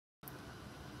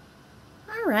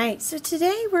Alright, so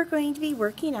today we're going to be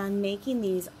working on making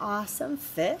these awesome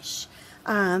fish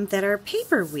that are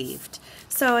paper weaved.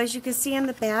 So as you can see on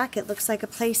the back, it looks like a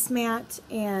placemat,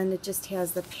 and it just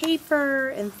has the paper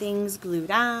and things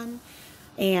glued on.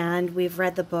 And we've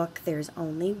read the book There's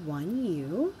Only One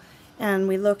You, and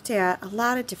we looked at a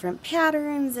lot of different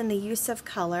patterns and the use of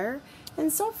color and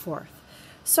so forth.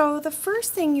 So the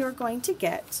first thing you're going to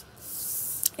get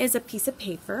is a piece of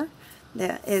paper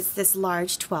that is this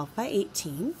large 12 by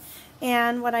 18,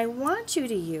 and what I want you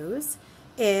to use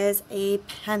is a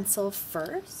pencil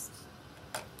first.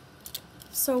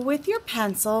 So with your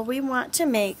pencil, we want to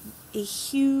make a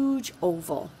huge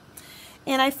oval,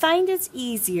 and I find it's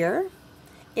easier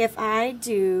if I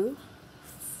do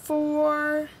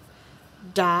 4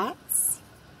 dots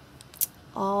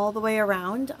all the way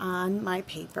around on my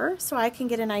paper, so I can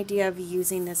get an idea of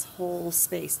using this whole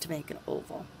space to make an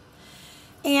oval.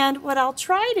 And what I'll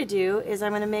try to do is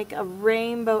I'm going to make a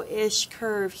rainbow-ish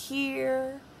curve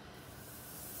here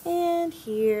and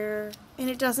here, and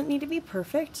it doesn't need to be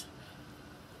perfect.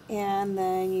 And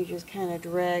then you just kind of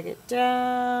drag it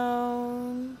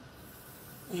down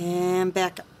and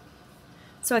back up.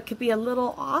 So it could be a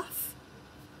little off,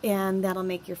 and that'll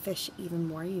make your fish even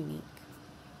more unique.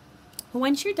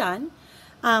 Once you're done,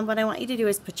 what I want you to do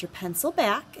is put your pencil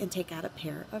back and take out a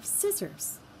pair of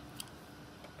scissors.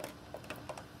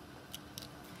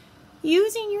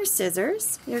 Using your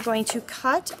scissors, you're going to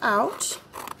cut out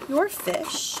your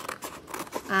fish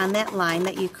on that line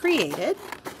that you created.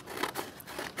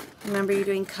 Remember, you're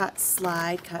doing cut,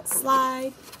 slide,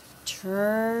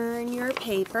 turn your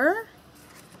paper,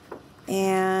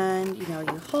 and you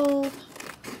hold,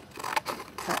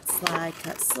 cut,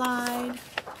 slide.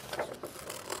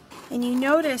 And you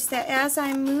notice that as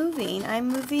I'm moving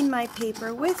my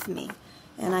paper with me,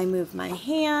 and I move my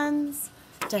hands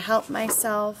to help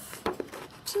myself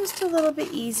just a little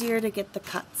bit easier to get the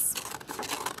cuts.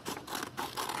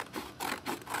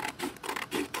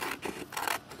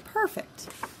 Perfect.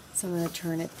 So I'm going to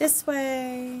turn it this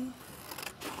way.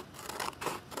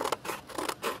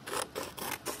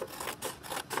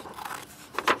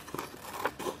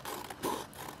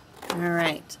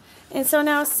 Alright. And so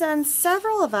now, since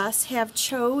several of us have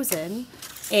chosen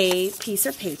a piece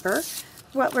of paper,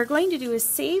 what we're going to do is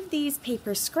save these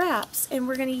paper scraps, and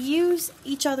we're going to use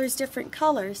each other's different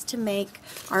colors to make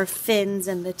our fins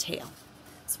and the tail.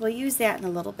 So we'll use that in a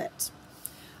little bit.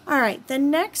 Alright, the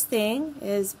next thing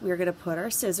is we're going to put our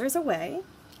scissors away,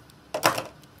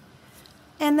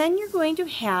 and then you're going to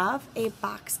have a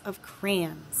box of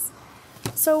crayons.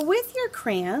 So with your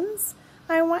crayons,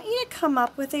 I want you to come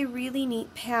up with a really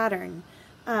neat pattern.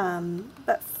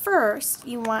 But first,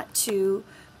 you want to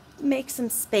make some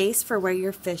space for where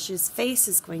your fish's face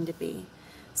is going to be.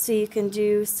 So you can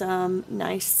do some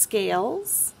nice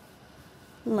scales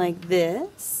like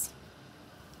this,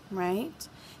 right,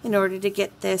 in order to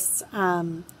get this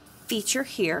feature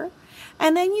here.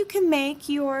 And then you can make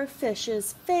your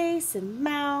fish's face and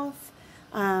mouth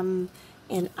and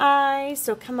eyes.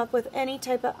 So come up with any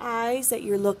type of eyes that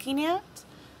you're looking at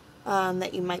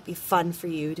that you might be fun for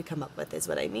you to come up with, is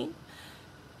what I mean.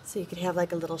 So you could have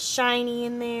like a little shiny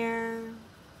in there.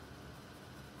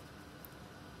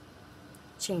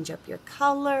 Change up your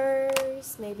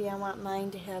colors. Maybe I want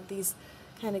mine to have these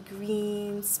kind of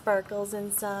green sparkles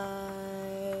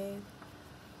inside.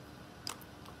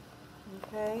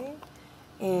 Okay.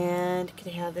 And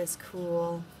could have this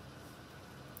cool,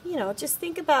 just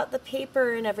think about the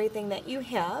paper and everything that you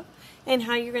have and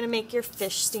how you're going to make your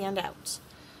fish stand out.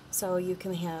 So you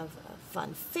can have a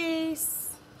fun face.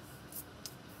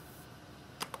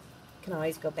 You can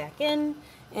always go back in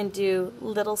and do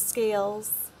little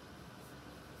scales.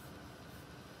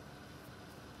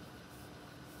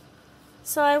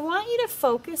 So I want you to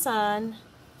focus on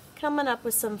coming up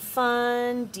with some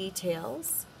fun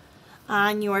details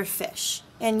on your fish.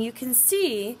 And you can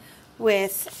see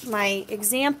with my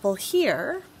example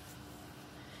here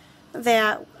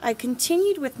that I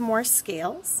continued with more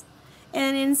scales,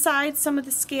 and inside some of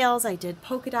the scales I did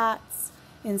polka dots.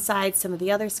 Inside some of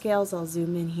the other scales, I'll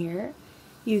zoom in here,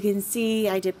 you can see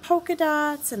I did polka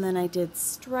dots, and then I did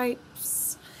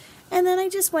stripes, and then I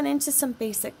just went into some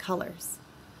basic colors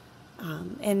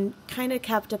and kind of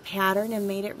kept a pattern and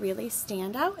made it really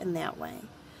stand out in that way.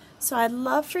 So I'd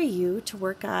love for you to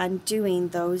work on doing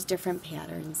those different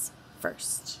patterns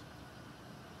first.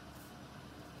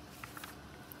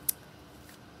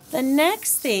 The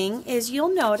next thing is,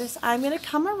 you'll notice I'm going to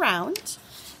come around,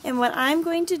 and what I'm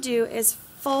going to do is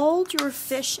fold your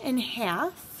fish in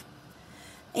half,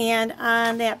 and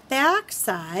on that back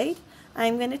side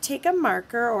I'm going to take a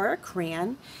marker or a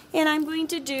crayon and I'm going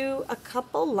to do a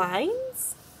couple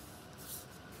lines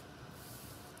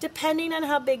depending on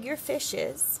how big your fish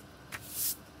is.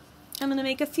 I'm going to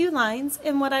make a few lines,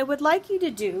 and what I would like you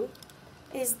to do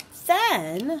is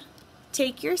then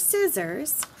take your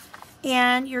scissors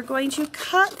and you're going to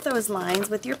cut those lines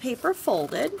with your paper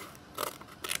folded.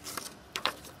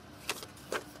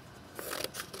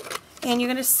 And you're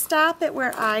going to stop it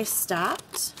where I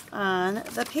stopped on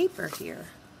the paper here.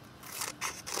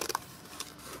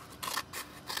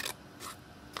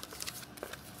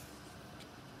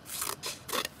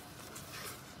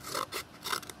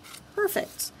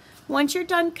 Perfect. Once you're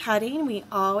done cutting, we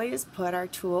always put our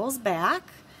tools back.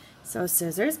 So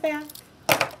scissors back.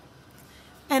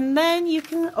 And then you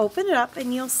can open it up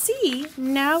and you'll see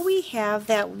now we have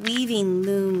that weaving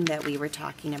loom that we were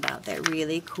talking about, that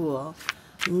really cool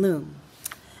loom.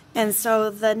 And so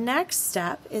the next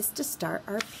step is to start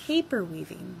our paper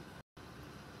weaving.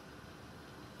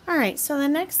 Alright, so the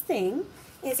next thing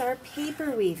is our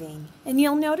paper weaving. And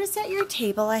you'll notice at your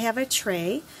table I have a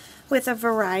tray with a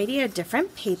variety of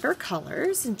different paper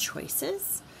colors and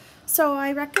choices. So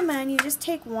I recommend you just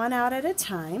take one out at a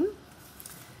time.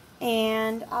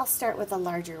 And I'll start with a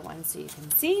larger one so you can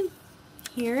see.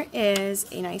 Here is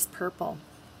a nice purple.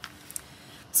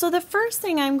 So the first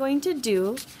thing I'm going to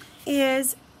do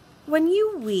is when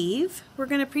you weave, we're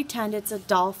going to pretend it's a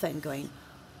dolphin going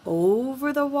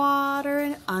over the water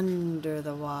and under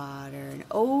the water and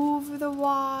over the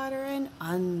water and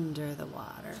under the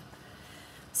water.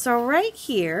 So right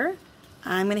here,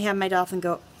 I'm going to have my dolphin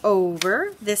go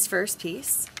over this first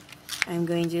piece. I'm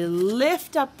going to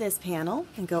lift up this panel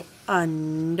and go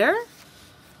under,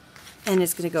 and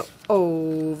it's going to go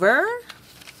over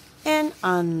and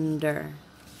under,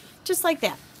 just like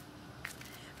that.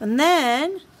 And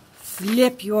then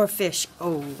flip your fish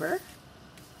over.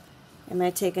 I'm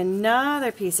going to take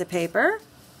another piece of paper.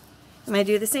 I'm going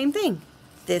to do the same thing.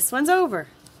 This one's over.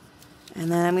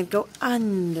 And then I'm going to go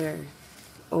under,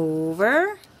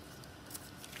 over,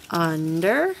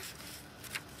 under,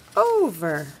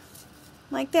 over.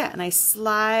 Like that, and I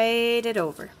slide it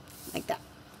over like that.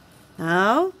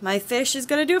 Now my fish is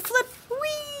going to do a flip,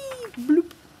 whee,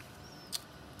 bloop.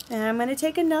 And I'm going to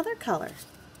take another color.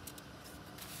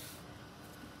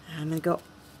 I'm going to go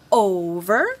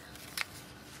over,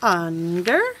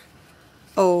 under,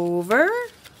 over,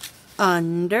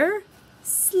 under,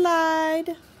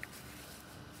 slide.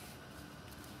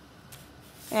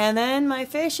 And then my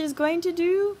fish is going to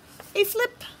do a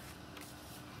flip.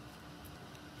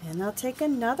 And I'll take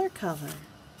another color.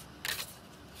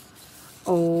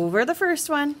 Over the first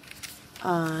one.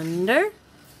 Under,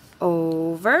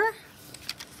 over,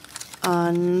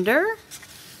 under,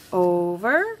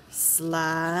 over,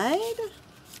 slide,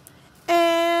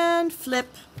 and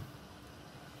flip.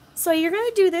 So you're going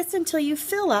to do this until you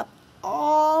fill up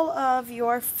all of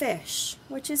your fish,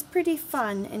 which is pretty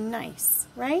fun and nice,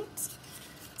 right?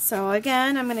 So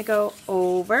again, I'm going to go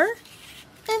over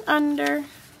and under,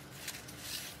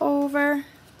 over,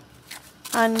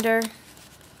 under,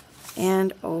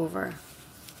 and over.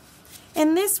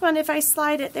 And this one, if I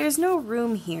slide it, there's no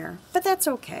room here, but that's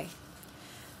okay.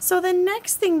 So the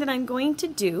next thing that I'm going to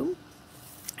do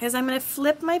is I'm going to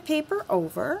flip my paper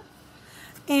over,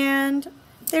 and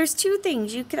there's two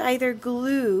things. You could either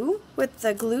glue with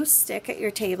the glue stick at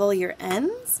your table your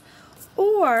ends,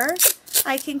 or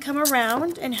I can come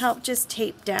around and help just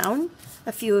tape down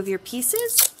a few of your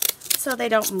pieces so they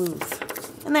don't move.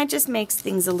 And that just makes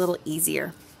things a little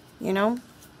easier, you know.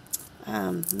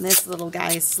 This little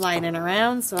guy is sliding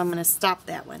around, so I'm going to stop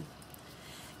that one.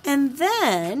 And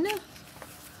then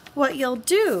what you'll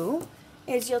do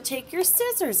is you'll take your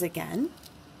scissors again,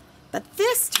 but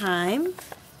this time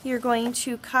you're going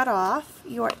to cut off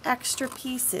your extra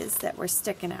pieces that were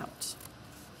sticking out.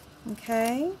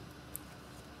 Okay?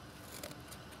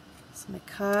 So I'm going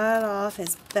to cut off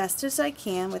as best as I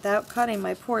can without cutting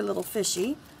my poor little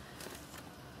fishy.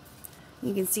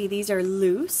 You can see these are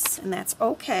loose, and that's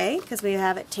okay because we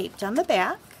have it taped on the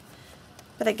back.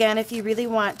 But again, if you really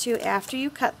want to, after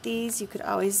you cut these, you could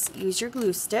always use your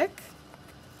glue stick.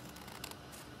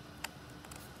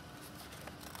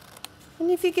 And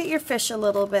if you get your fish a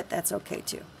little bit, that's okay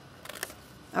too.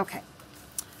 Okay,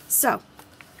 so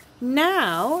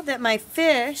now that my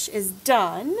fish is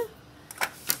done,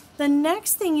 the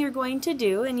next thing you're going to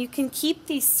do, and you can keep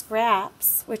these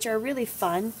scraps, which are really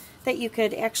fun, that you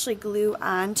could actually glue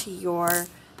onto your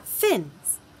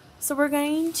fins. So we're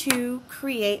going to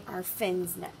create our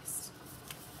fins next.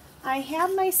 I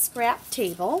have my scrap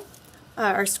table,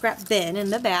 or scrap bin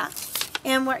in the back,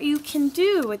 and what you can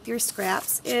do with your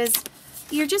scraps is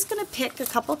you're just going to pick a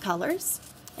couple colors,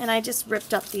 and I just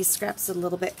ripped up these scraps a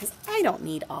little bit because I don't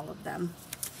need all of them.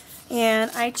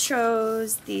 And I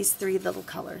chose these 3 little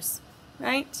colors,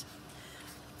 right?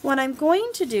 What I'm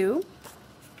going to do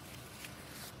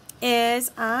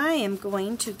is I am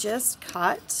going to just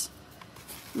cut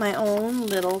my own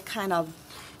little kind of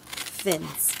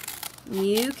fins.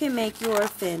 You can make your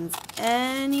fins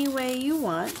any way you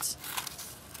want.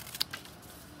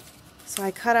 So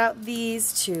I cut out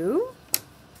these 2.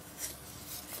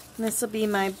 This will be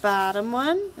my bottom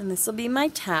one, and this will be my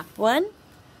top one,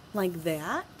 like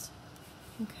that.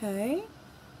 Okay.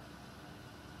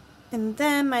 And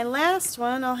then my last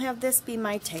one, I'll have this be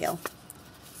my tail.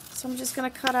 So I'm just going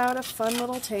to cut out a fun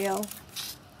little tail.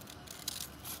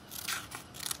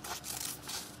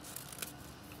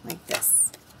 Like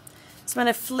this. So I'm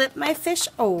going to flip my fish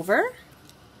over.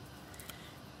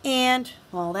 And,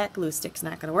 well, that glue stick's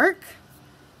not going to work.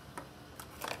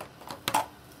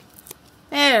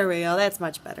 There we go, that's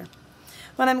much better.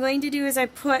 What I'm going to do is I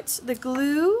put the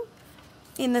glue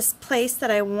in this place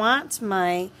that I want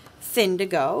my fin to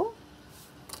go.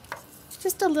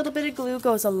 Just a little bit of glue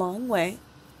goes a long way.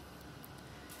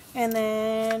 And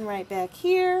then right back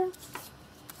here.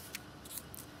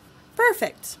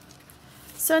 Perfect.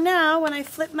 So now when I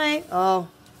flip my, oh,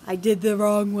 I did the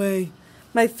wrong way.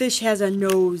 My fish has a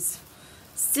nose.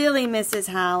 Silly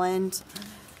Mrs. Holland.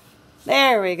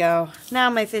 There we go. Now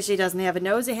my fishy doesn't have a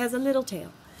nose, it has a little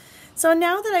tail. So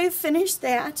now that I've finished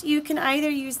that, you can either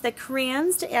use the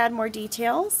crayons to add more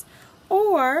details,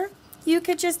 or you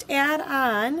could just add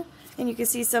on, and you can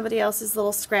see somebody else's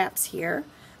little scraps here.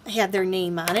 I had their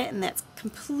name on it, and that's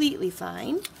completely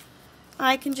fine.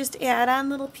 I can just add on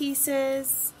little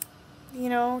pieces, you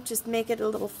know, just make it a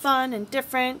little fun and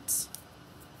different.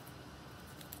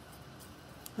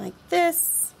 Like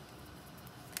this.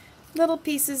 Little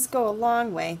pieces go a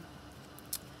long way.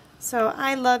 So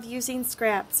I love using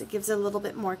scraps. It gives it a little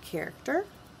bit more character.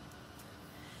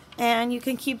 And you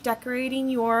can keep decorating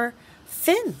your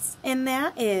fins. And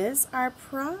that is our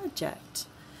project.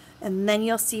 And then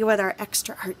you'll see what our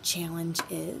extra art challenge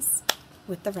is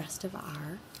with the rest of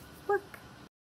our